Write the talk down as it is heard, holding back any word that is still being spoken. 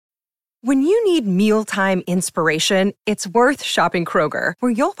When you need mealtime inspiration, it's worth shopping Kroger,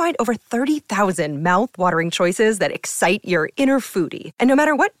 where you'll find over 30,000 mouth-watering choices that excite your inner foodie. And no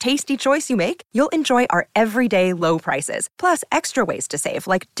matter what tasty choice you make, you'll enjoy our everyday low prices, plus extra ways to save,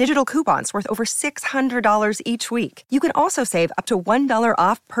 like digital coupons worth over $600 each week. You can also save up to $1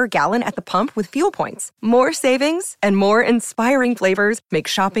 off per gallon at the pump with fuel points. More savings and more inspiring flavors make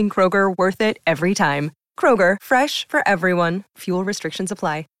shopping Kroger worth it every time. Kroger, fresh for everyone. Fuel restrictions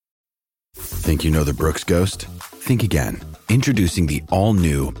apply. Think you know the Brooks Ghost? Think again. Introducing the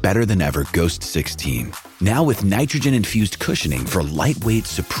all-new, better-than-ever Ghost 16. Now with nitrogen-infused cushioning for lightweight,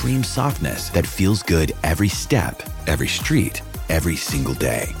 supreme softness that feels good every step, every street, every single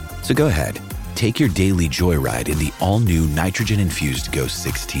day. So go ahead, take your daily joyride in the all-new nitrogen-infused Ghost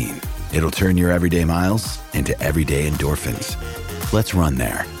 16. It'll turn your everyday miles into everyday endorphins. Let's run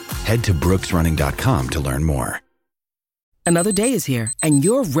there. Head to brooksrunning.com to learn more. Another day is here, and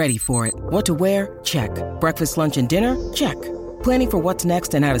you're ready for it. What to wear? Check. Breakfast, lunch, and dinner? Check. Planning for what's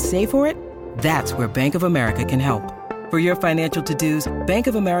next and how to save for it? That's where Bank of America can help. For your financial to-dos, Bank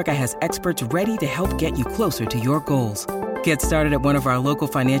of America has experts ready to help get you closer to your goals. Get started at one of our local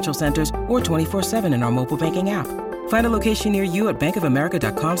financial centers or 24/7 in our mobile banking app. Find a location near you at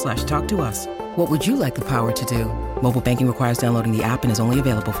bankofamerica.com/talktous. What would you like the power to do? Mobile banking requires downloading the app and is only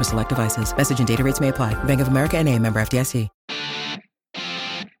available for select devices. Message and data rates may apply. Bank of America N.A., member FDIC.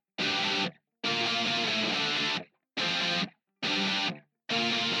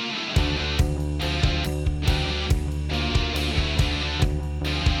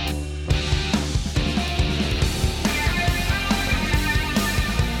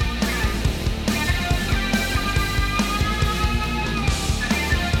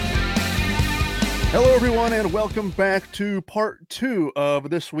 Hello, everyone, and welcome back to part 2 of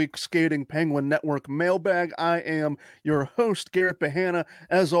this week's Skating Penguin Network Mailbag. I am your host, Garrett Bahana.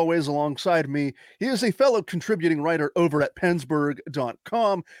 As always, alongside me, he is a fellow contributing writer over at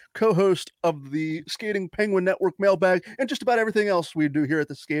Pensburg.com, co-host of the Skating Penguin Network Mailbag, and just about everything else we do here at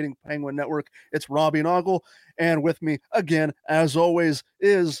the Skating Penguin Network. It's Robbie Noggle, and with me, again, as always,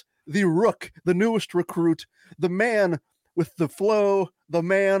 is the Rook, the newest recruit, the man with the flow, the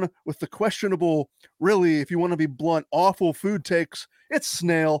man with the questionable, really, if you want to be blunt, awful food takes. It's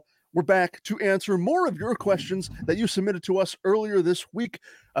Snail. We're back to answer more of your questions that you submitted to us earlier this week.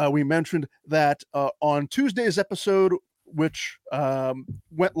 We mentioned that on Tuesday's episode, which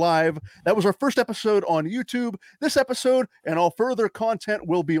went live, that was our first episode on YouTube. This episode and all further content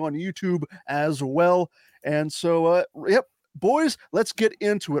will be on YouTube as well. And so, yep. Boys, let's get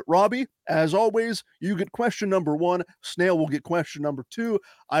into it. Robbie, as always, you get question number 1. Snail will get question number 2.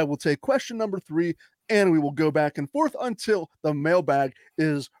 I will take question number 3, and we will go back and forth until the mailbag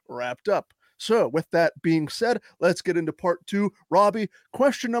is wrapped up. So, with that being said, let's get into part 2. Robbie,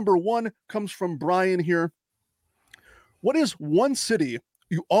 question number 1 comes from Brian here. What is one city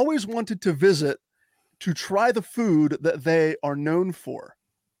you always wanted to visit to try the food that they are known for?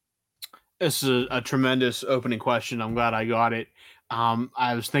 This is a tremendous opening question. I'm glad I got it.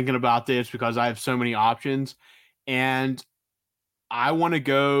 I was thinking about this because I have so many options, and I want to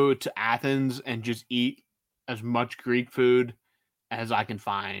go to Athens and just eat as much Greek food as I can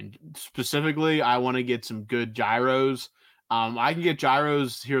find. Specifically, I want to get some good gyros. I can get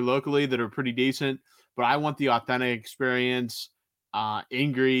gyros here locally that are pretty decent, but I want the authentic experience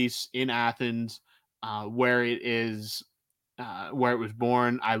in Greece, in Athens, where it is, where it was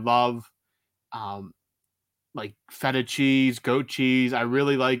born. I love like feta cheese, goat cheese. I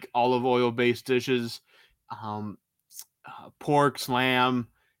really like olive oil based dishes, pork, lamb,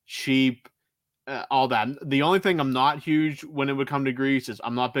 sheep, all that. The only thing I'm not huge when it would come to Greece is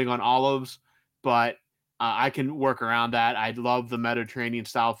I'm not big on olives, but I can work around that. I love the Mediterranean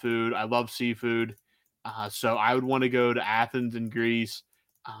style food. I love seafood. So I would want to go to Athens in Greece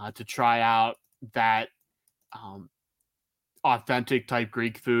to try out that authentic type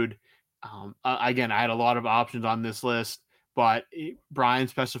Greek food. Again, I had a lot of options on this list, but Brian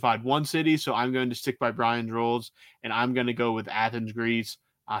specified one city, so I'm going to stick by Brian's rules, and I'm going to go with Athens, Greece,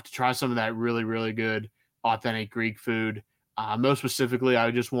 to try some of that really, really good, authentic Greek food. Most specifically, I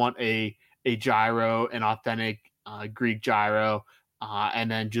just want a gyro, an authentic Greek gyro,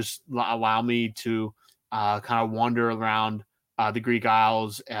 and then just allow me to kind of wander around the Greek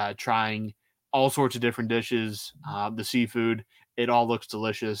Isles, trying all sorts of different dishes, the seafood. It all looks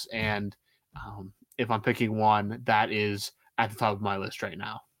delicious, and if I'm picking one, that is at the top of my list right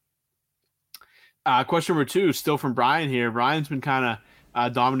now. Question number 2, still from Brian here. Brian's been kind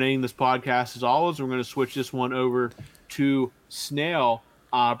of dominating this podcast as always. We're going to switch this one over to Snail.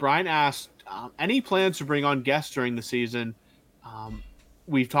 Brian asked, any plans to bring on guests during the season?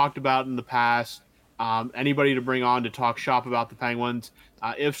 we've talked about in the past? Anybody to bring on to talk shop about the Penguins?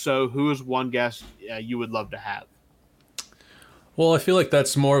 If so, who is one guest you would love to have? Well, I feel like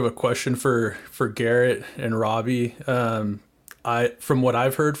that's more of a question for Garrett and Robbie. From what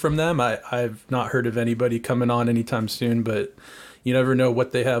I've heard from them, I've not heard of anybody coming on anytime soon, but you never know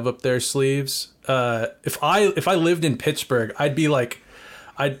what they have up their sleeves. If I lived in Pittsburgh, I'd be like,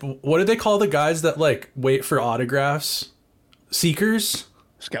 what do they call the guys that like wait for autographs? Seekers?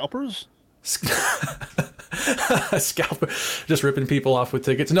 Scalpers? Scalper, just ripping people off with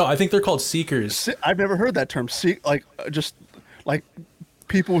tickets. No, I think they're called seekers. I've never heard that term. Just like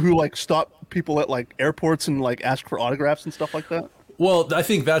people who like stop people at like airports and like ask for autographs and stuff like that. Well, I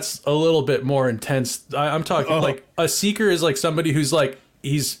think that's a little bit more intense. I'm talking like a seeker is like somebody who's like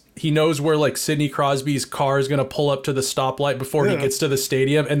he knows where like Sidney Crosby's car is going to pull up to the stoplight before he gets to the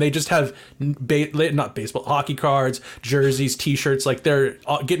stadium, and they just have not baseball, hockey cards, jerseys, T-shirts, like they're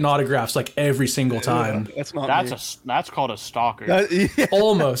getting autographs like every single time. That's called a stalker.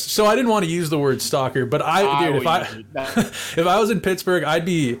 Almost. So I didn't want to use the word stalker, but if I was in Pittsburgh, I'd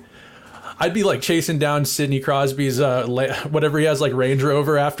be like chasing down Sidney Crosby's whatever he has, like Range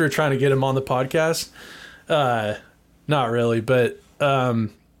Rover, after trying to get him on the podcast. Not really, but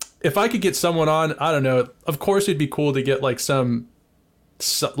if I could get someone on, I don't know. Of course, it'd be cool to get like some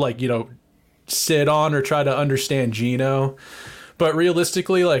like, you know, Sid on or try to understand Gino. But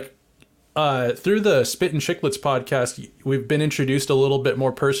realistically, like through the Spit and Chicklets podcast, we've been introduced a little bit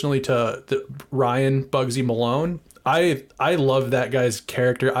more personally to Ryan Bugsy Malone. I love that guy's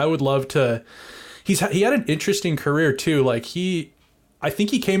character. I would love to. He had an interesting career too. Like I think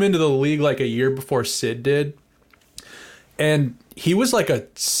he came into the league like a year before Sid did, and he was like a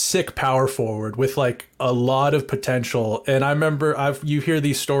sick power forward with like a lot of potential. And I remember you hear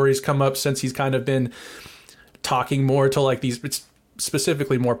these stories come up since he's kind of been talking more to like these,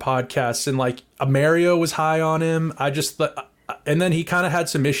 specifically more podcasts, and like Mario was high on him. And then he kind of had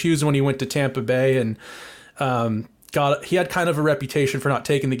some issues when he went to Tampa Bay, and he had kind of a reputation for not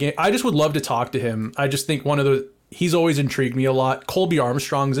taking the game. I just would love to talk to him. I just think he's always intrigued me a lot. Colby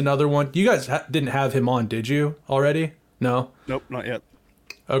Armstrong's another one. You guys didn't have him on, did you already? No? Nope, not yet.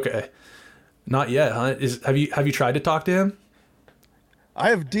 Okay. Not yet, huh? Have you tried to talk to him? I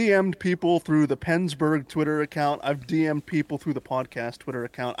have DM'd people through the Pennsburg Twitter account. I've DM'd people through the podcast Twitter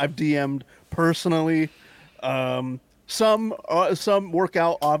account. I've DM'd personally. Some work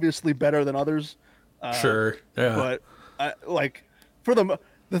out obviously better than others. Sure. Yeah. But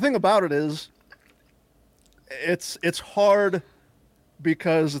the thing about it is, it's hard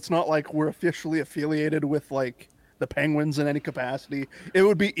because it's not like we're officially affiliated with like the Penguins in any capacity. It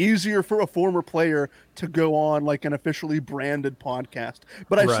would be easier for a former player to go on like an officially branded podcast.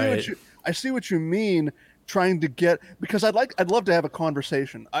 But I see what you mean, trying to get, because I'd love to have a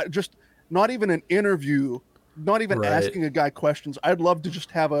conversation. Not even an interview, not even asking a guy questions. I'd love to just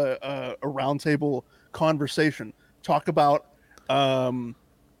have a roundtable conversation, talk about Ryan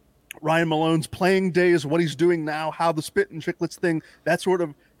Malone's playing days, what he's doing now, how the Spit and Chicklets thing that sort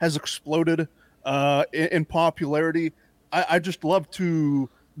of has exploded in popularity. I just love to.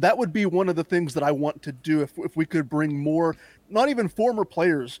 That would be one of the things that I want to do if we could bring more, not even former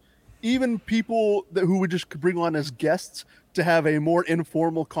players, even people who we just could bring on as guests to have a more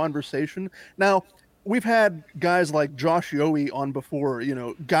informal conversation. Now, we've had guys like Josh Yohe on before, you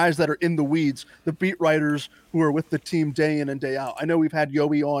know, guys that are in the weeds, the beat writers who are with the team day in and day out. I know we've had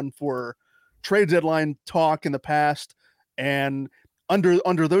Yohe on for trade deadline talk in the past, and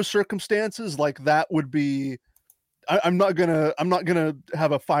under those circumstances, like that would be, I'm not gonna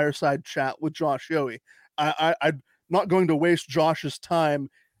have a fireside chat with Josh Yohe. I'm not going to waste Josh's time.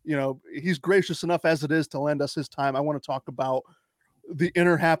 You know, he's gracious enough as it is to lend us his time. I want to talk about the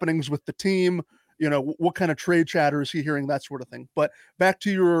inner happenings with the team. You know, what kind of trade chatter is he hearing, that sort of thing. But back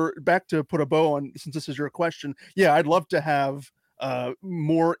to put a bow on, since this is your question. Yeah, I'd love to have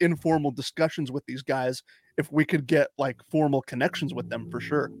more informal discussions with these guys if we could get like formal connections with them, for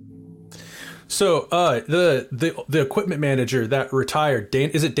sure. So the equipment manager that retired,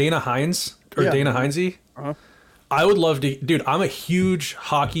 is it Dana Hines or Dana Hinesy? Uh-huh. I would love to, dude. I'm a huge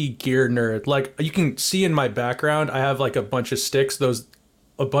hockey gear nerd. Like you can see in my background, I have like a bunch of sticks,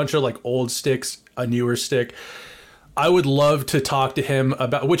 a bunch of like old sticks, a newer stick. I would love to talk to him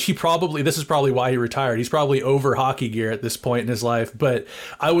about, which this is probably why he retired. He's probably over hockey gear at this point in his life, but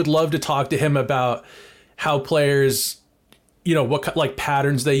I would love to talk to him about how players, you know, what like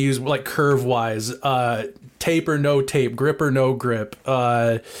patterns they use, like curve wise, tape or no tape, grip or no grip,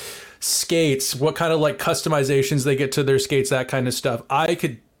 skates, what kind of like customizations they get to their skates, that kind of stuff. I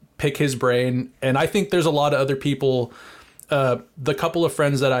could pick his brain, and I think there's a lot of other people the couple of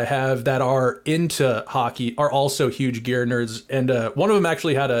friends that I have that are into hockey are also huge gear nerds. And one of them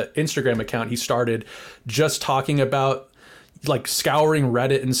actually had an Instagram account he started just talking about like scouring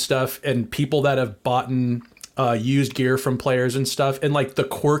Reddit and stuff and people that have bought used gear from players and stuff and like the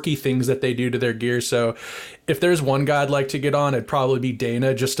quirky things that they do to their gear. So if there's one guy I'd like to get on, it'd probably be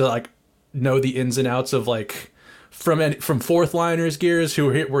Dana, just to like know the ins and outs of like from fourth liners gears who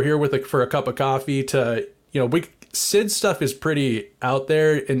were here with for a cup of coffee to, Sid's stuff is pretty out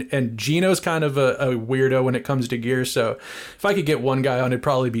there, and Gino's kind of a weirdo when it comes to gear. So if I could get one guy on, it'd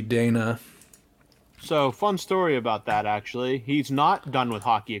probably be Dana. So fun story about that, actually. He's not done with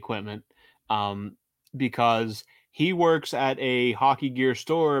hockey equipment because he works at a hockey gear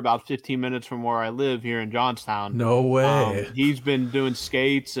store about 15 minutes from where I live here in Johnstown. No way. He's been doing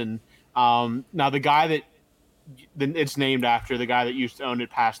skates, and now the guy that it's named after, the guy that used to own it,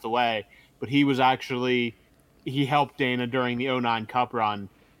 passed away, but he helped Dana during the 2009 Cup run,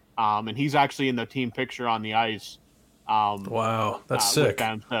 and he's actually in the team picture on the ice. Wow, that's sick.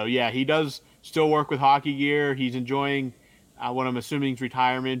 So yeah, he does still work with hockey gear. He's enjoying what I'm assuming is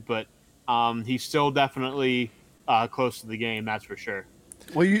retirement, but he's still definitely close to the game, that's for sure.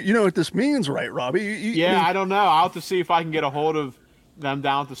 Well, you know what this means, right, Robbie? I don't know. I'll have to see if I can get a hold of them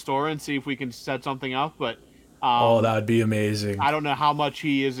down at the store and see if we can set something up. But that would be amazing. I don't know how much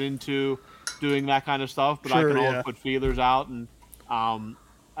he is into doing that kind of stuff, but I can always put feelers out and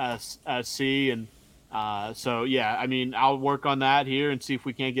see. And so, yeah, I mean, I'll work on that here and see if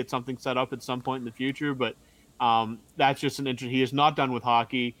we can't get something set up at some point in the future. But that's just an interest. He is not done with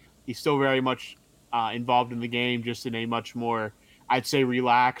hockey. He's still very much involved in the game, just in a much more, I'd say,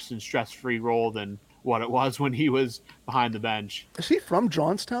 relaxed and stress-free role than what it was when he was behind the bench. Is he from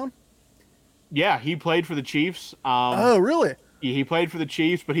Johnstown? Yeah, he played for the Chiefs. Oh, really? He played for the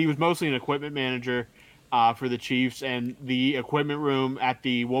Chiefs, but he was mostly an equipment manager for the Chiefs. And the equipment room at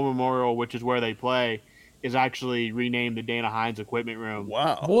the War Memorial, which is where they play, is actually renamed the Dana Hines Equipment Room.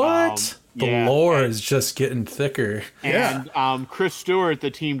 Wow. What? The lore is just getting thicker. And Chris Stewart,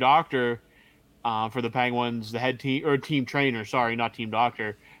 the team doctor for the Penguins, the head team trainer, sorry, not team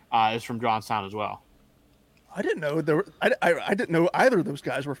doctor, is from Johnstown as well. I didn't know I didn't know either of those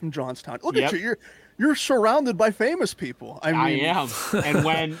guys were from Johnstown. Look at you. You're surrounded by famous people. I am.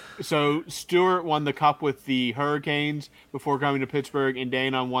 And Stewart won the cup with the Hurricanes before coming to Pittsburgh, and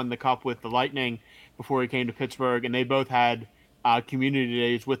Dana won the cup with the Lightning before he came to Pittsburgh, and they both had community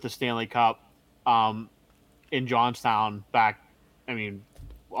days with the Stanley Cup in Johnstown back,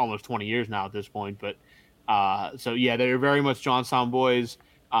 almost 20 years now at this point. But they're very much Johnstown boys.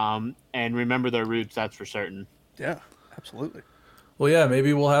 And remember their roots, that's for certain. Yeah, absolutely. Well, yeah,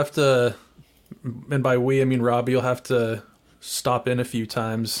 maybe we'll have to, and by we, I mean Robbie, you'll have to stop in a few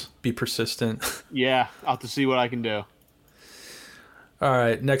times, be persistent. Yeah, I'll have to see what I can do. All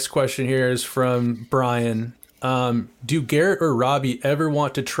right, next question here is from Brian. Do Garrett or Robbie ever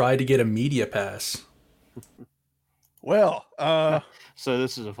want to try to get a media pass? Well, so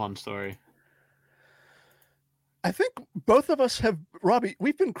this is a fun story. I think both of us have, Robbie,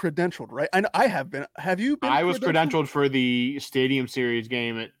 we've been credentialed, right? I have been. Have you been? I was credentialed for the Stadium Series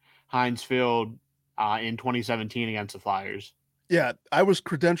game at Heinz Field in 2017 against the Flyers. Yeah, I was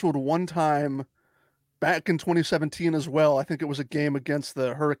credentialed one time back in 2017 as well. I think it was a game against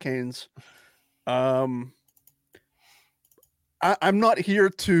the Hurricanes. I'm not here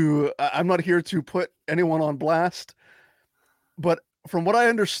to put anyone on blast, but from what I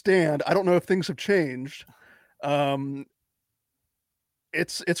understand, I don't know if things have changed.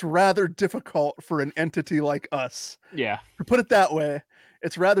 It's rather difficult for an entity like us. Yeah. To put it that way,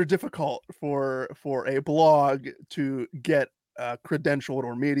 it's rather difficult for a blog to get credentialed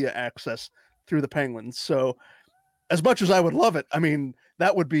or media access through the Penguins. So as much as I would love it,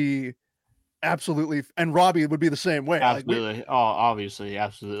 that would be absolutely, and Robbie would be the same way. Absolutely. Obviously.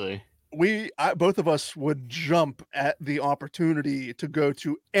 Absolutely. Both of us would jump at the opportunity to go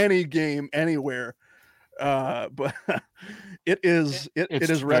to any game anywhere. But it is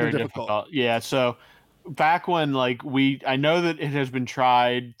rather difficult. Yeah. So back when I know that it has been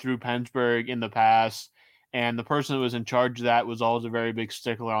tried through Pennsburg in the past, and the person that was in charge of that was always a very big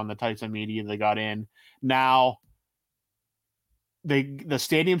stickler on the types of media they got in. Now the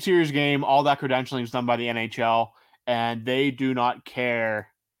Stadium Series game, all that credentialing is done by the NHL, and they do not care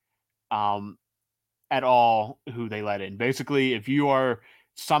at all who they let in. Basically, if you are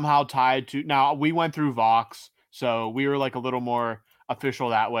somehow tied to, now we went through Vox, so we were a little more official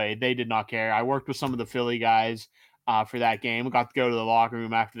that way. They did not care. I worked with some of the Philly guys for that game. We got to go to the locker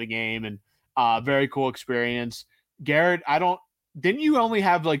room after the game, and very cool experience. Garrett, didn't you only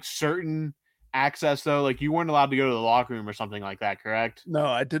have certain access though? Like you weren't allowed to go to the locker room or something like that, correct? No,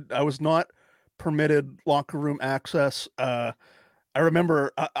 I was not permitted locker room access. I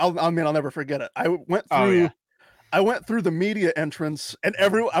remember. I'll never forget it. Oh yeah. I went through the media entrance, and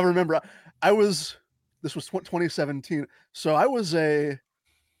I remember I was. This was 2017, so I was a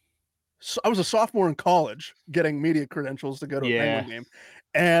sophomore in college getting media credentials to go to a Yeah. Penguin game.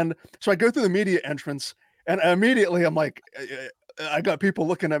 And so I go through the media entrance and immediately I'm like, I got people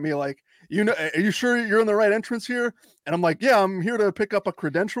looking at me like, are you sure you're in the right entrance here? And I'm like, yeah, I'm here to pick up a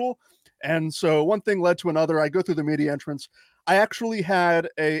credential. And so one thing led to another. I go through the media entrance. I actually had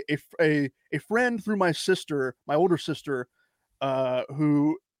a friend through my sister, my older sister,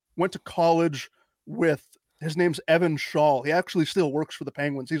 who went to college with, his name's Evan Shaw. He actually still works for the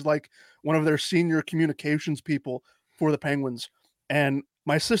Penguins. He's like one of their senior communications people for the Penguins. And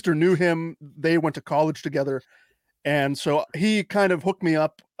my sister knew him. They went to college together. And so he kind of hooked me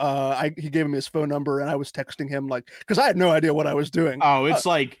up. He gave me his phone number and I was texting him like, cause I had no idea what I was doing. Oh, it's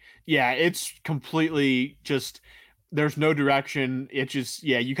like, yeah, it's completely just, there's no direction. It's just,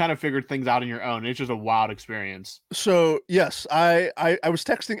 yeah, you kind of figured things out on your own. It's just a wild experience. So yes, I was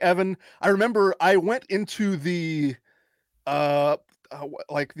texting Evan. I remember I went into the,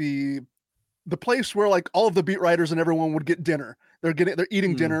 like the place where like all of the beat writers and everyone would get dinner. They're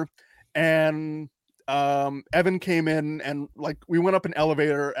eating dinner, and Evan came in and like we went up an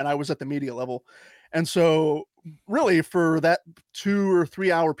elevator and I was at the media level. And so really for that 2 or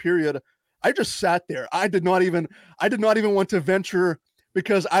 3 hour period, I just sat there. I did not even want to venture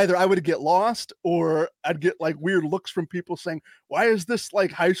because either I would get lost or I'd get like weird looks from people saying, why is this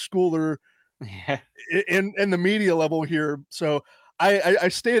like high schooler Yeah. in the media level here? So I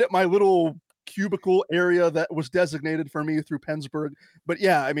stayed at my little cubicle area that was designated for me through Pennsburg. But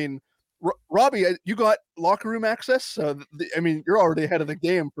yeah, I mean, Robbie, you got locker room access. So I mean, you're already ahead of the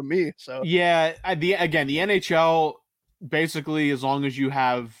game from me. So Yeah. The NHL, basically, as long as you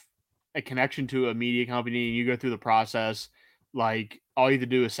have a connection to a media company and you go through the process, like all you have to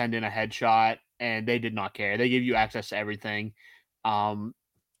do is send in a headshot and they did not care. They give you access to everything.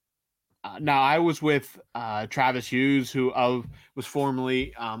 Now I was with Travis Hughes, who was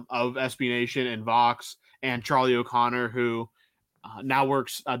formerly of SB Nation and Vox, and Charlie O'Connor, who now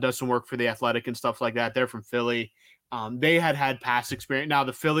does some work for the Athletic and stuff like that. They're from Philly. They had past experience. Now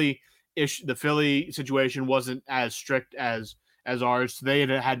the Philly situation wasn't as strict as ours. So they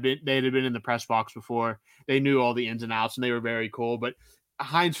had been in the press box before. They knew all the ins and outs, and they were very cool. But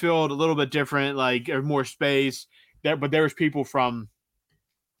Heinz Field, a little bit different, like more space there. But there was people from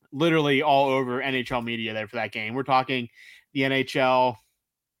literally all over NHL media there for that game. We're talking the NHL,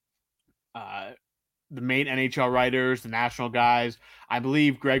 the main NHL writers, the national guys. I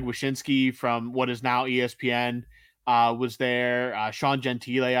believe Greg Wyshynski from what is now ESPN was there. Sean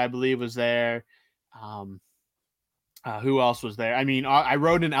Gentile, I believe, was there. Who else was there? I mean, I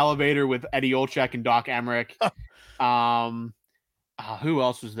rode an elevator with Eddie Olczyk and Doc Emmerich. Who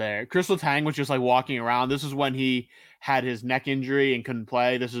else was there? Chris Letang was just like walking around. This is when he had his neck injury and couldn't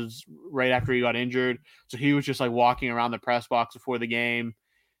play. This is right after he got injured. So he was just like walking around the press box before the game.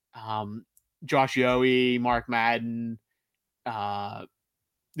 Josh Yohe, Mark Madden, all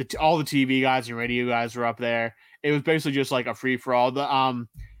the TV guys and radio guys were up there. It was basically just like a free for all. The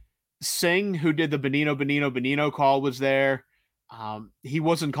Singh, who did the Benino call, was there. He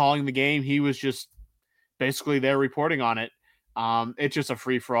wasn't calling the game. He was just basically there reporting on it. It's just a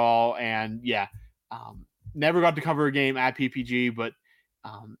free for all, and yeah, never got to cover a game at PPG. But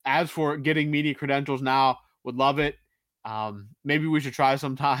as for getting media credentials now, would love it. Maybe we should try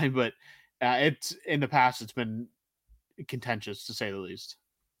sometime, but it's in the past it's been contentious to say the least.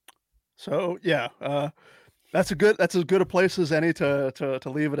 So yeah, that's as good a place as any to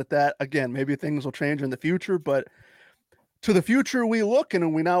leave it at that. Again, maybe things will change in the future, but to the future we look,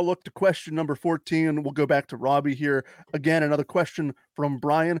 and we now look to question number 14. We'll go back to Robbie here. Again, another question from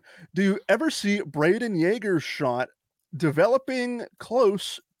Brian. Do you ever see Braden Yeager's shot developing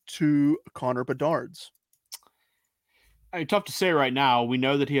close to Connor Bedard's? Tough to say right now. We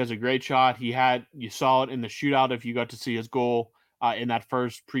know that he has a great shot. You saw it in the shootout if you got to see his goal in that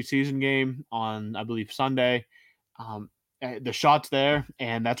first preseason game on, I believe, Sunday. The shot's there,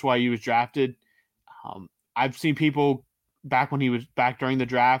 and that's why he was drafted. I've seen people back when he was back during the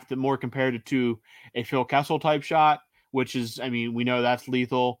draft that more compared it to a Phil Kessel type shot, which is, I mean, we know that's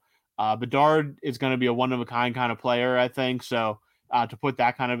lethal. Bedard is going to be a one-of-a-kind kind of player, I think. So to put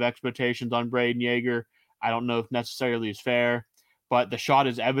that kind of expectations on Braden Yeager, I don't know if necessarily is fair, but the shot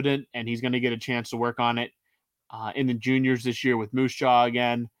is evident, and he's going to get a chance to work on it in the juniors this year with Moose Jaw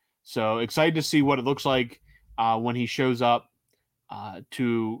again. So excited to see what it looks like when he shows up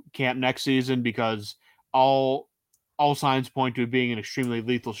to camp next season because all signs point to it being an extremely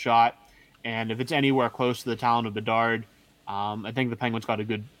lethal shot. And if it's anywhere close to the talent of Bedard, I think the Penguins got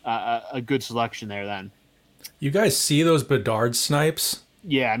a good selection there then. You guys see those Bedard snipes?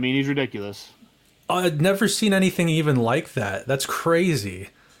 Yeah, I mean, he's ridiculous. I'd never seen anything even like that. That's crazy.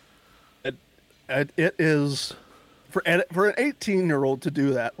 It is for an 18-year-old to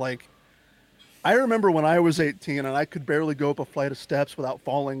do that. Like, I remember when I was 18 and I could barely go up a flight of steps without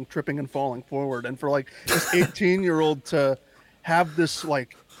tripping and falling forward. And for like this 18-year-old to have this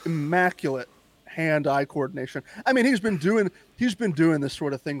like immaculate hand-eye coordination. I mean, he's been doing this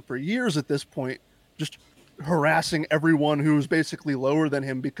sort of thing for years at this point, just harassing everyone who's basically lower than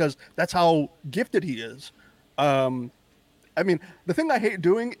him because that's how gifted he is. I mean, the thing I hate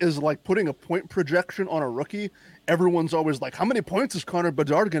doing is like putting a point projection on a rookie. Everyone's always like, how many points is Connor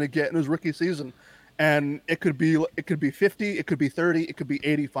Bedard going to get in his rookie season? And it could be 50, it could be 30, it could be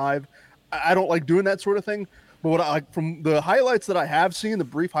 85. I don't like doing that sort of thing. But what I like from the highlights that I have seen, the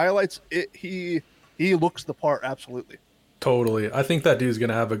brief highlights, he looks the part. Absolutely. Totally. I think that dude's going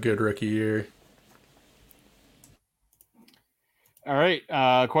to have a good rookie year. All right.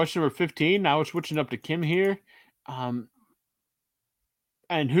 Question number 15. Now we're switching up to Kim here. And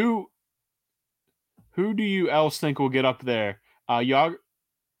who do you else think will get up there? I'm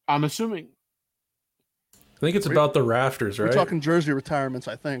assuming. I think it's about the rafters, right? We're talking jersey retirements,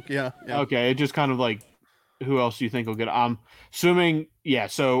 I think. Yeah. Okay. It just kind of like, who else do you think will get? I'm assuming. Yeah.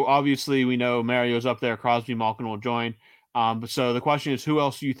 So obviously we know Mario's up there. Crosby, Malkin will join. But so the question is, who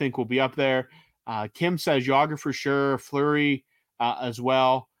else do you think will be up there? Kim says Yager for sure, Fleury as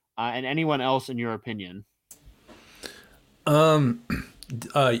well, and anyone else in your opinion?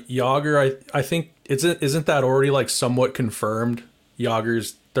 Yager, I think isn't that already like somewhat confirmed?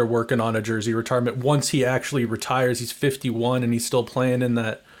 They're working on a jersey retirement. Once he actually retires, he's 51 and he's still playing in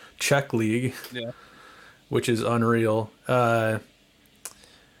that Czech league. Yeah. Which is unreal.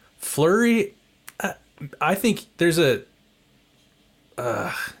 Fleury, I think there's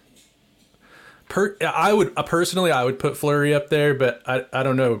I would put Fleury up there, but I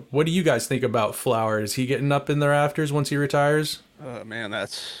don't know. What do you guys think about Flower? Is he getting up in the rafters once he retires? Man,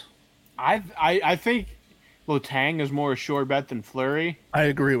 that's. I think Letang is more a sure bet than Fleury. I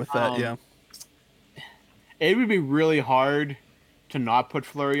agree with that. Yeah. It would be really hard to not put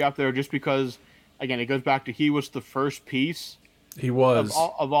Fleury up there, just because, again, it goes back to he was the first piece. He was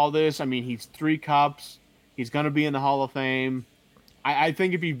of all this. I mean, he's 3 cups. He's going to be in the Hall of Fame. I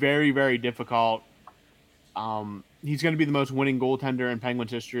think it'd be very, very difficult. He's going to be the most winning goaltender in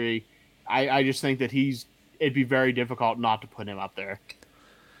Penguins history. I just think that it'd be very difficult not to put him up there.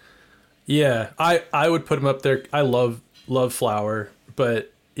 Yeah, I would put him up there. I love Flower,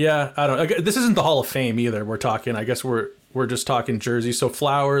 but yeah, I don't. This isn't the Hall of Fame either. We're talking. I guess we're just talking jersey. So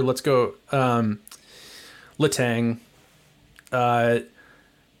Flower, let's go. Letang.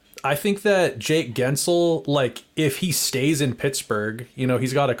 I think that Jake Gensel, like, if he stays in Pittsburgh,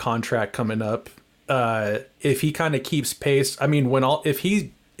 he's got a contract coming up. If he kind of keeps pace, I mean, if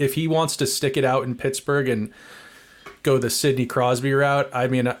he wants to stick it out in Pittsburgh and go the Sidney Crosby route, I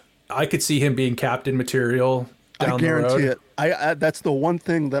mean, I could see him being captain material down the road. I guarantee it. I that's the one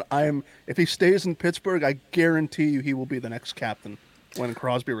thing that if he stays in Pittsburgh, I guarantee you he will be the next captain when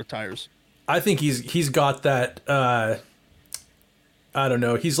Crosby retires. I think he's got that. I don't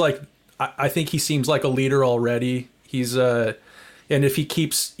know. He's like, I think he seems like a leader already. He's and if he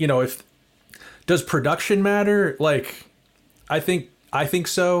keeps, does production matter? Like, I think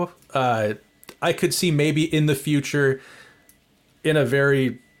so. I could see maybe in the future, in a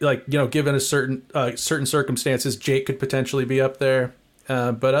very, like, given a certain circumstances, Jake could potentially be up there.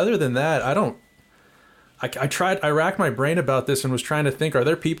 But other than that, I don't. I racked my brain about this and was trying to think, are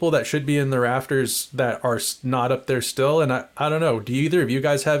there people that should be in the rafters that are not up there still? And I don't know. Do either of you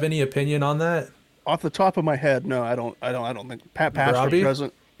guys have any opinion on that? Off the top of my head, no, I don't think Pat Pastner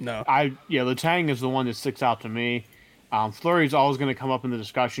present. No. Letang is the one that sticks out to me. Fleury's always going to come up in the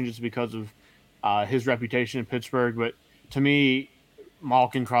discussion just because of his reputation in Pittsburgh. But to me,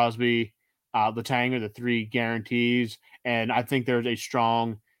 Malkin, Crosby, Letang are the 3 guarantees. And I think there's a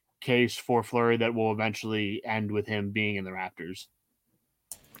strong case for Fleury that will eventually end with him being in the Raptors.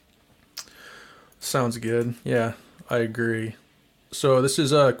 Sounds good. Yeah, I agree. So this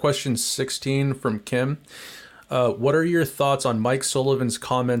is question 16 from Kim. What are your thoughts on Mike Sullivan's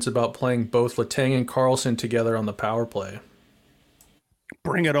comments about playing both Letang and Karlsson together on the power play?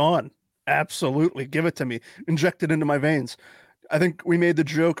 Bring it on. Absolutely. Give it to me. Inject it into my veins. I think we made the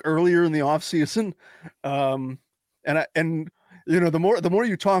joke earlier in the offseason. The more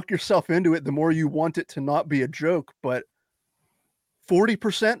you talk yourself into it, the more you want it to not be a joke. But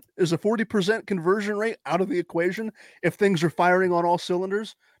 40% is a 40% conversion rate out of the equation if things are firing on all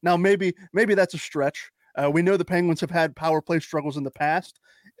cylinders. Now, maybe that's a stretch. We know the Penguins have had power play struggles in the past,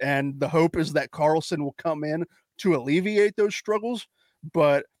 and the hope is that Carlson will come in to alleviate those struggles.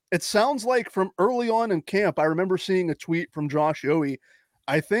 But it sounds like from early on in camp, I remember seeing a tweet from Josh Yohe.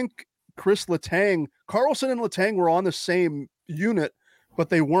 I think Carlson and Letang were on the same unit, but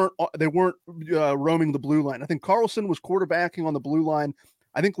they weren't roaming the blue line. I think Carlson was quarterbacking on the blue line.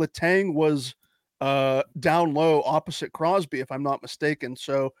 I think Letang was down low opposite Crosby, if I'm not mistaken.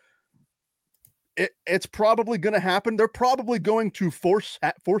 So it's probably going to happen. They're probably going to force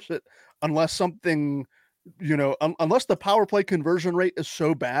it unless something, unless the power play conversion rate is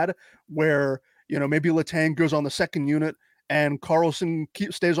so bad where, maybe Letang goes on the second unit and Carlson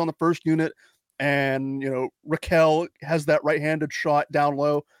stays on the first unit, and Raquel has that right-handed shot down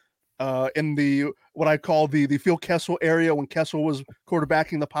low in the what I call the Phil Kessel area when Kessel was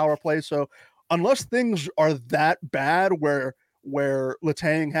quarterbacking the power play. So unless things are that bad where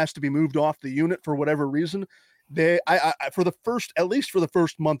Letang has to be moved off the unit for whatever reason, for at least for the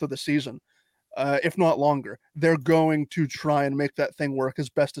first month of the season, if not longer, they're going to try and make that thing work as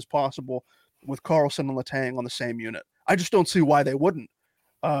best as possible with Carlson and Letang on the same unit. I just don't see why they wouldn't.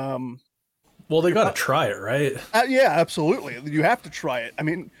 Well, they got to try it, right? Yeah, absolutely. You have to try it. I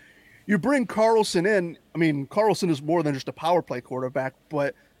mean, you bring Carlson in. I mean, Carlson is more than just a power play quarterback,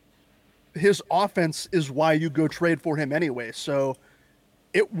 but his offense is why you go trade for him anyway. So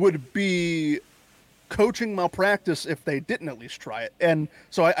it would be coaching malpractice if they didn't at least try it. And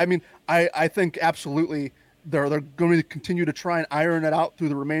so, I think absolutely they're going to continue to try and iron it out through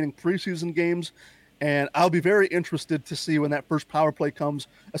the remaining preseason games. And I'll be very interested to see when that first power play comes,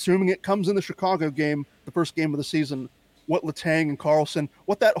 assuming it comes in the Chicago game, the first game of the season, what Letang and Carlson,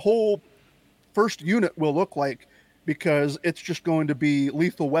 what that whole first unit will look like, because it's just going to be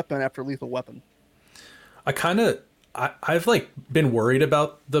lethal weapon after lethal weapon. I've been worried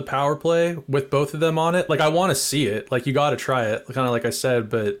about the power play with both of them on it. I want to see it. You got to try it, kind of like I said,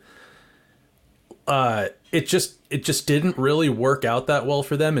 but it just didn't really work out that well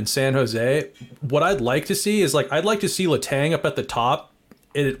for them in San Jose. What I'd like to see is I'd like to see Letang up at the top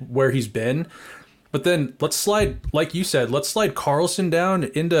where he's been, but then let's slide, like you said, let's slide Carlson down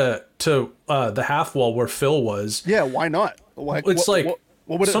into the half wall where Phil was. Yeah, why not? What would it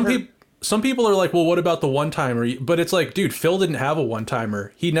hurt? Some people are like, well, what about the one-timer? But it's dude, Phil didn't have a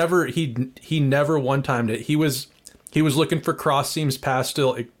one-timer. He never one-timed it. He was looking for cross seams past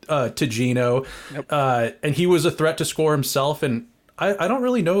to Gino, yep. And he was a threat to score himself. And I don't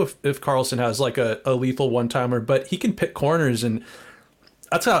really know if Carlson has a lethal one-timer, but he can pick corners, and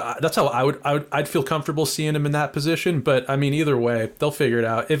that's how I'd feel comfortable seeing him in that position. But I mean, either way, they'll figure it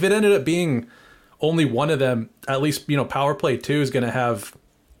out. If it ended up being only one of them, at least power play 2 is going to have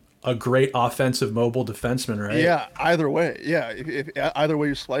a great offensive mobile defenseman, right? Yeah, either way. Yeah, if either way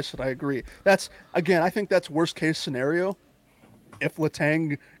you slice it, I agree. I think that's worst case scenario. If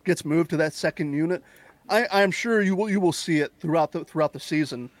Letang gets moved to that second unit, I'm sure you will see it throughout the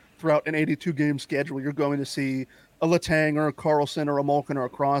season, throughout an 82 game schedule. You're going to see a Letang or a Carlson or a Malkin or a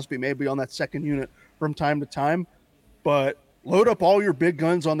Crosby maybe on that second unit from time to time, but load up all your big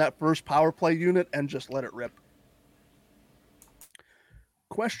guns on that first power play unit and just let it rip.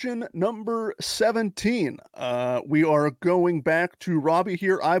 Question number 17. We are going back to Robbie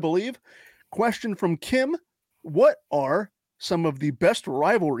here, I believe. Question from Kim. What are some of the best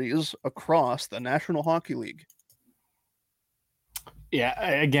rivalries across the National Hockey League? Yeah,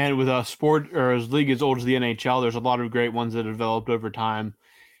 again, with a sport or as league as old as the NHL, there's a lot of great ones that have developed over time.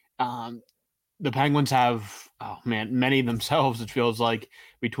 The Penguins have, many themselves, it feels like,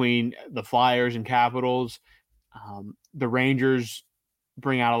 between the Flyers and Capitals. The Rangers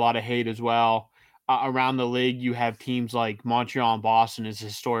bring out a lot of hate as well. Around the league, you have teams like Montreal and Boston is a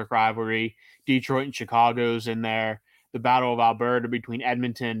historic rivalry. Detroit and Chicago's in there. The Battle of Alberta between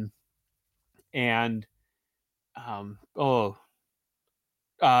Edmonton and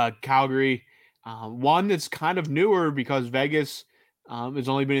Calgary. One that's kind of newer because Vegas has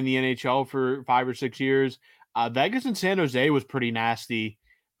only been in the NHL for 5 or 6 years. Vegas and San Jose was pretty nasty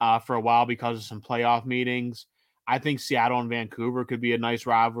for a while because of some playoff meetings. I think Seattle and Vancouver could be a nice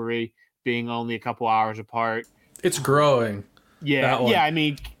rivalry, being only a couple hours apart. It's growing. Yeah. I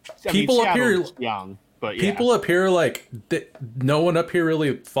mean, people up here young, but yeah. People up here no one up here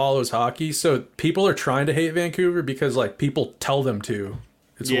really follows hockey, so people are trying to hate Vancouver because people tell them to.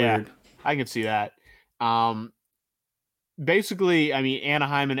 It's weird. I can see that. Basically,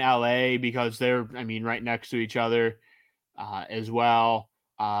 Anaheim and LA because they're right next to each other as well.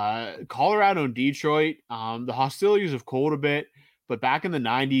 Colorado and Detroit, the hostilities have cooled a bit, But back in the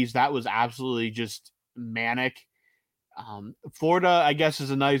 90s, that was absolutely just manic. Florida, I guess,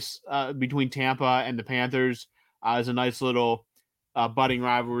 is a nice between Tampa and the Panthers is a nice little budding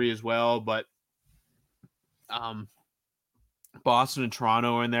rivalry as well. But Boston and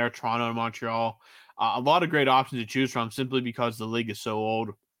Toronto are in there, Toronto and Montreal. A lot of great options to choose from simply because the league is so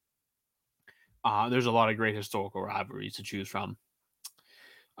old. There's a lot of great historical rivalries to choose from.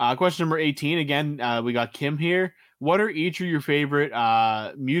 Question number 18. Again, we got Kim here. What are each of your favorite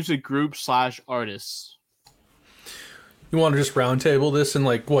music groups / artists? You want to just roundtable this and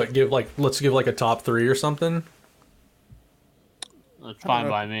let's give like a top 3 or something? That's fine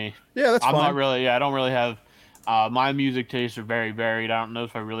by me. Yeah, that's fine. I'm not really. Yeah, I don't really have. My music tastes are very varied. I don't know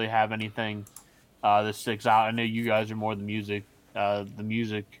if I really have anything that sticks out. I know you guys are more the music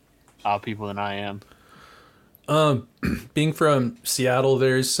people than I am. Being from Seattle,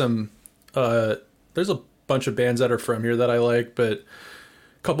 there's a bunch of bands that are from here that I like, but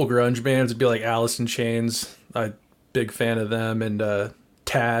a couple grunge bands would be like Alice in Chains. I'm big fan of them, and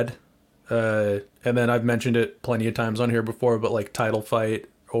Tad. And then I've mentioned it plenty of times on here before, but like Title Fight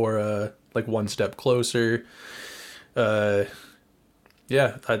or like One Step Closer. Yeah,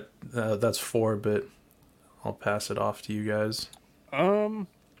 that's 4, but I'll pass it off to you guys. I'm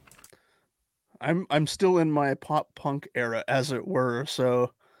still in my pop punk era, as it were.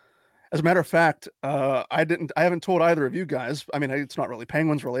 So, as a matter of fact, I haven't told either of you guys. I mean, it's not really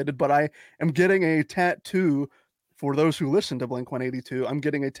Penguins related, but I am getting a tattoo. For those who listen to Blink-182, I'm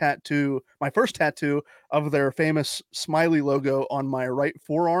getting a tattoo, my first tattoo of their famous smiley logo on my right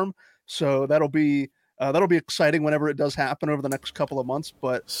forearm. So that'll be exciting whenever it does happen over the next couple of months.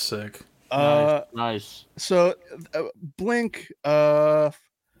 But sick, nice. So Blink,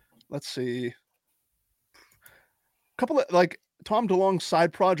 let's see, a couple of like Tom DeLonge's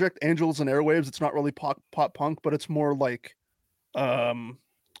side project, Angels and Airwaves. It's not really pop punk, but it's more like,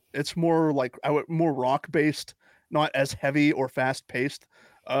 more rock based. Not as heavy or fast paced.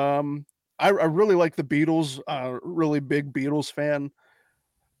 I really like the Beatles. Really big Beatles fan.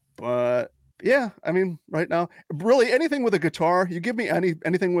 But yeah, I mean, right now, really anything with a guitar. You give me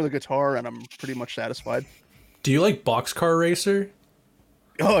anything with a guitar, and I'm pretty much satisfied. Do you like Boxcar Racer?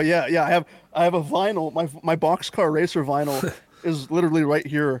 Oh yeah. I have a vinyl. My Boxcar Racer vinyl is literally right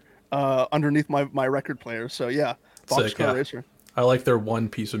here, underneath my record player. So yeah, Boxcar Racer. I like their one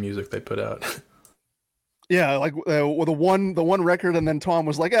piece of music they put out. Yeah, like with the one record, and then Tom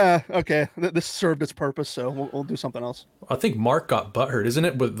was like, okay, this served its purpose, so we'll do something else. I think Mark got butthurt, isn't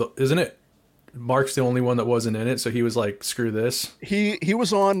it? Mark's the only one that wasn't in it, so he was like, screw this. He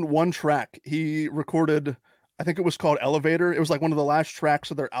was on one track. He recorded, I think it was called Elevator. It was like one of the last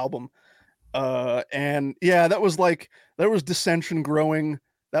tracks of their album. And yeah, that was like, there was dissension growing.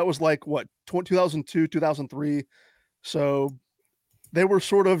 That was like, what, 2002, 2003. So they were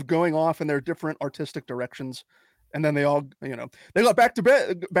sort of going off in their different artistic directions, and then they all, they got back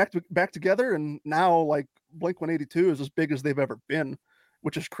together, and now like Blink-182 is as big as they've ever been,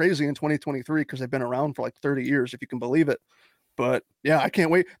 which is crazy in 2023 because they've been around for like 30 years, if you can believe it. But yeah, I can't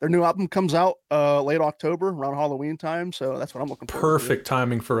wait. Their new album comes out late October, around Halloween time, so that's what I'm looking for. Perfect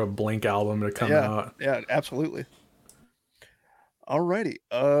timing for a Blink album to come out. Yeah, absolutely. Alrighty,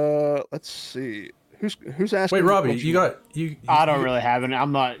 let's see. Who's asking? Wait, Robbie, you. I don't really have any.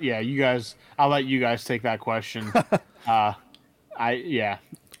 I'm not. Yeah, you guys. I'll let you guys take that question. Yeah.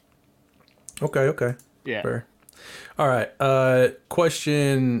 Okay. Yeah. Fair. All right.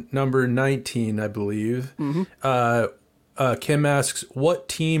 Question number 19, I believe. Mm-hmm. Kim asks, what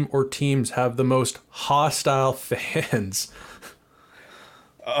team or teams have the most hostile fans?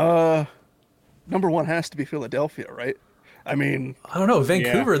 Number one has to be Philadelphia, right? I mean, I don't know.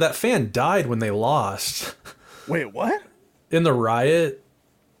 Vancouver, that fan died when they lost. Wait, what? In the riot?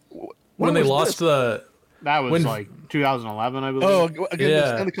 When they lost That was like 2011, I believe. Oh, again, the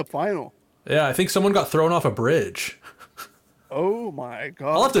Stanley Cup final. Yeah, I think someone got thrown off a bridge. Oh my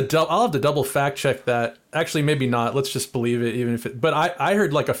god! I'll have to double fact check that. Actually, maybe not. Let's just believe it, even if it. But I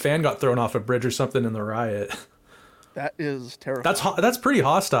heard like a fan got thrown off a bridge or something in the riot. That is terrifying. That's pretty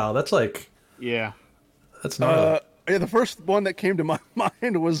hostile. That's like that's not. Yeah, the first one that came to my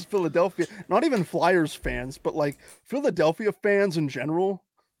mind was Philadelphia. Not even Flyers fans, but like Philadelphia fans in general,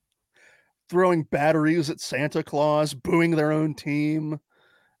 throwing batteries at Santa Claus, booing their own team.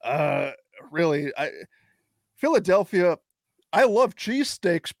 Really, Philadelphia. I love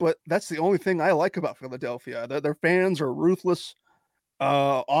cheesesteaks, but that's the only thing I like about Philadelphia. Their fans are ruthless,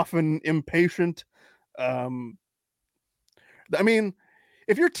 often impatient. I mean,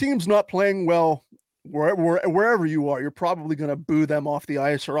 if your team's not playing well, wherever you are, you're probably going to boo them off the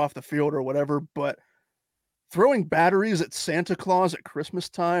ice or off the field or whatever. But throwing batteries at Santa Claus at Christmas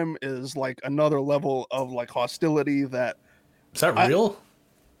time is like another level of like hostility that Is that real?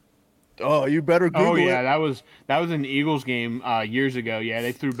 Oh, you better Google it. that was an Eagles game years ago. Yeah,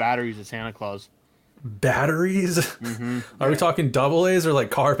 they threw batteries at Santa Claus. Batteries? Mm-hmm. Are we talking double A's or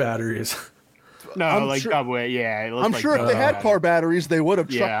like car batteries? No, double A. Yeah, I'm sure if they had car batteries, they would have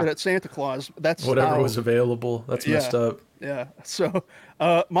chucked it at Santa Claus. That's whatever was available. That's messed up. Yeah. So,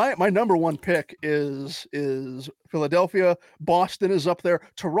 my number one pick is Philadelphia. Boston is up there.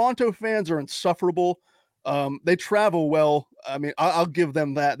 Toronto fans are insufferable. They travel well. I mean, I'll give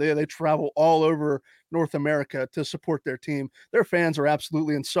them that. They travel all over North America to support their team. Their fans are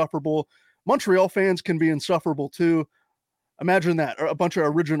absolutely insufferable. Montreal fans can be insufferable too. Imagine that. A bunch of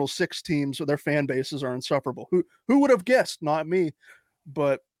original six teams with their fan bases are insufferable. Who would have guessed? Not me.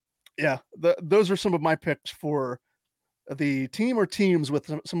 But yeah, those are some of my picks for the team or teams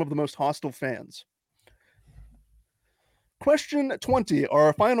with some of the most hostile fans. Question 20,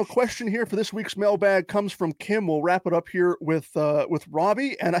 our final question here for this week's mailbag comes from Kim. We'll wrap it up here with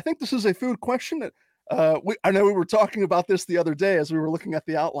Robbie, and I think this is a food question. I know we were talking about this the other day as we were looking at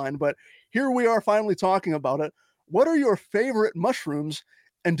the outline, but here we are finally talking about it. What are your favorite mushrooms,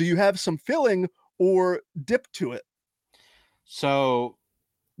 and do you have some filling or dip to it? So,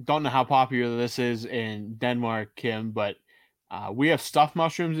 don't know how popular this is in Denmark, Kim, but we have stuffed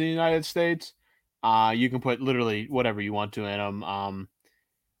mushrooms in the United States. You can put literally whatever you want to in them.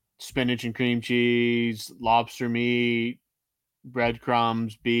 Spinach and cream cheese, lobster meat,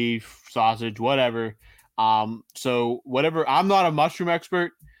 breadcrumbs, beef, sausage, whatever. So whatever. I'm not a mushroom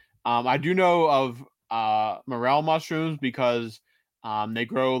expert. I do know of morel mushrooms because they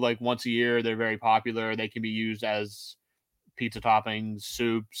grow like once a year. They're very popular. They can be used as pizza toppings,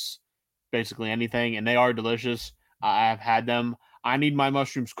 soups, basically anything, and they are delicious. I've had them. I need my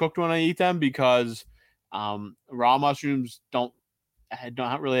mushrooms cooked when I eat them because raw mushrooms don't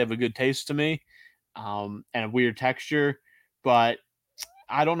really have a good taste to me, and a weird texture. But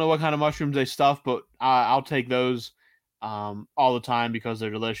I don't know what kind of mushrooms they stuff, but I'll take those all the time because they're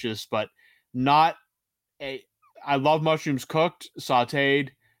delicious. But I love mushrooms cooked, sautéed.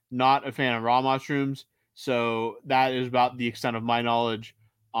 Not a fan of raw mushrooms. So that is about the extent of my knowledge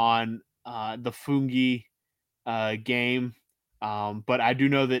on the fungi game. But I do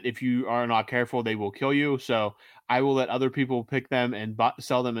know that if you are not careful, they will kill you. So I will let other people pick them and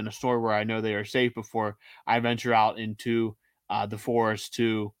sell them in a store where I know they are safe before I venture out into the forest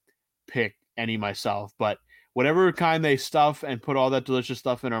to pick any myself. But whatever kind they stuff and put all that delicious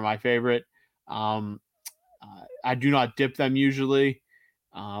stuff in are my favorite. I do not dip them usually.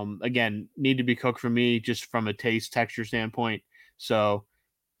 Again, need to be cooked for me just from a taste texture standpoint. So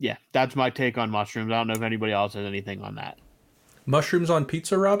yeah, that's my take on mushrooms. I don't know if anybody else has anything on that. Mushrooms on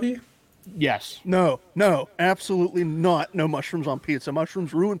pizza, Robbie? Yes. No, absolutely not. No mushrooms on pizza.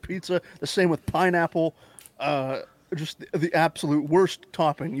 Mushrooms ruin pizza. The same with pineapple. Just the absolute worst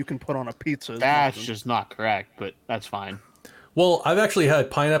topping you can put on a pizza. That's just not correct, but that's fine. Well, I've actually had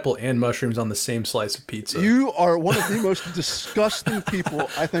pineapple and mushrooms on the same slice of pizza. You are one of the most disgusting people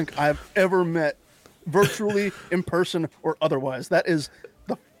I think I've ever met, virtually, in person, or otherwise. That is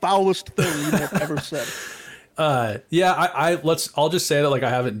the foulest thing you have ever said. Yeah, I'll just say that like I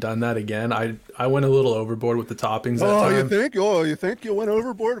haven't done that again. I went a little overboard with the toppings that time. You think you went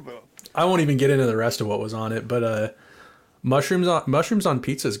overboard? I won't even get into the rest of what was on it, but mushrooms on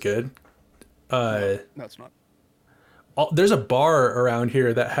pizza is good. No, it's not. There's a bar around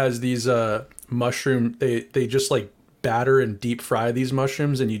here that has these mushroom. They just like batter and deep fry these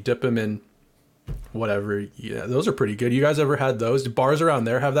mushrooms, and you dip them in whatever. Yeah, those are pretty good. You guys ever had those? Do bars around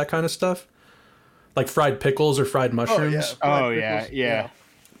there have that kind of stuff? Like fried pickles or fried mushrooms? Yeah.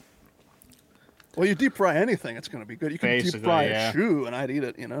 Well, you deep fry anything, it's going to be good. You can basically deep fry a shoe, and I'd eat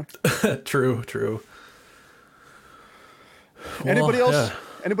it, you know? True. Anybody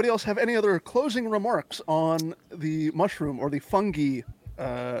else have any other closing remarks on the mushroom or the fungi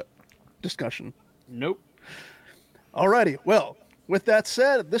discussion? Nope. Alrighty. Well, with that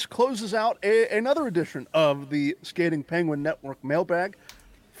said, this closes out another edition of the Skating Penguin Network mailbag.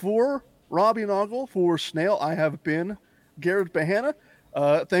 For Robbie Noggle, for Snail, I have been Garrett Bahana.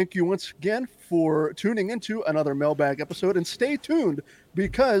 Thank you once again for tuning into another mailbag episode, and stay tuned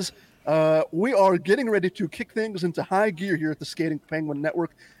because we are getting ready to kick things into high gear here at the Skating Penguin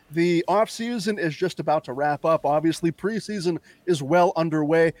Network. The off-season is just about to wrap up. Obviously, preseason is well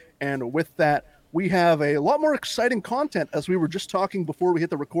underway, and with that, we have a lot more exciting content. As we were just talking before we hit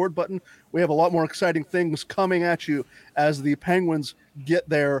the record button, we have a lot more exciting things coming at you as the Penguins get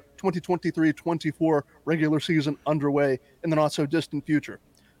their 2023-24 regular season underway in the not-so-distant future.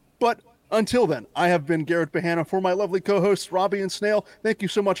 But Until then, I have been Garrett Bahana for my lovely co-hosts, Robbie and Snail. Thank you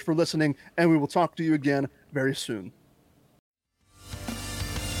so much for listening, and we will talk to you again very soon.